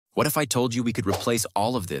What if I told you we could replace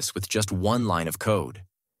all of this with just one line of code?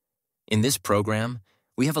 In this program,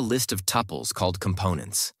 we have a list of tuples called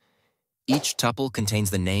components. Each tuple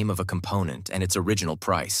contains the name of a component and its original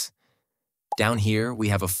price. Down here, we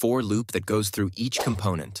have a for loop that goes through each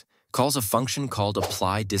component, calls a function called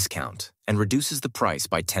applyDiscount, and reduces the price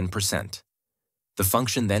by 10%. The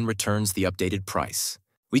function then returns the updated price.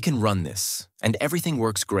 We can run this, and everything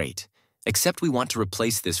works great, except we want to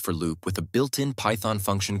replace this for loop with a built-in Python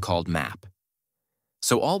function called map.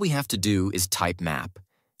 So all we have to do is type map,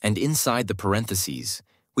 and inside the parentheses,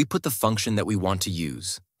 we put the function that we want to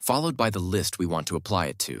use, followed by the list we want to apply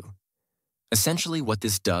it to. Essentially, what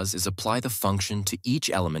this does is apply the function to each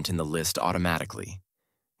element in the list automatically.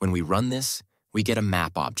 When we run this, we get a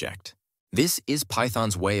map object. This is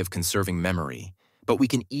Python's way of conserving memory, but we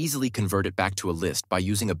can easily convert it back to a list by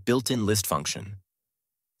using a built-in list function.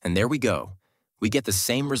 And there we go. We get the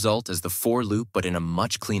same result as the for loop, but in a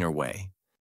much cleaner way.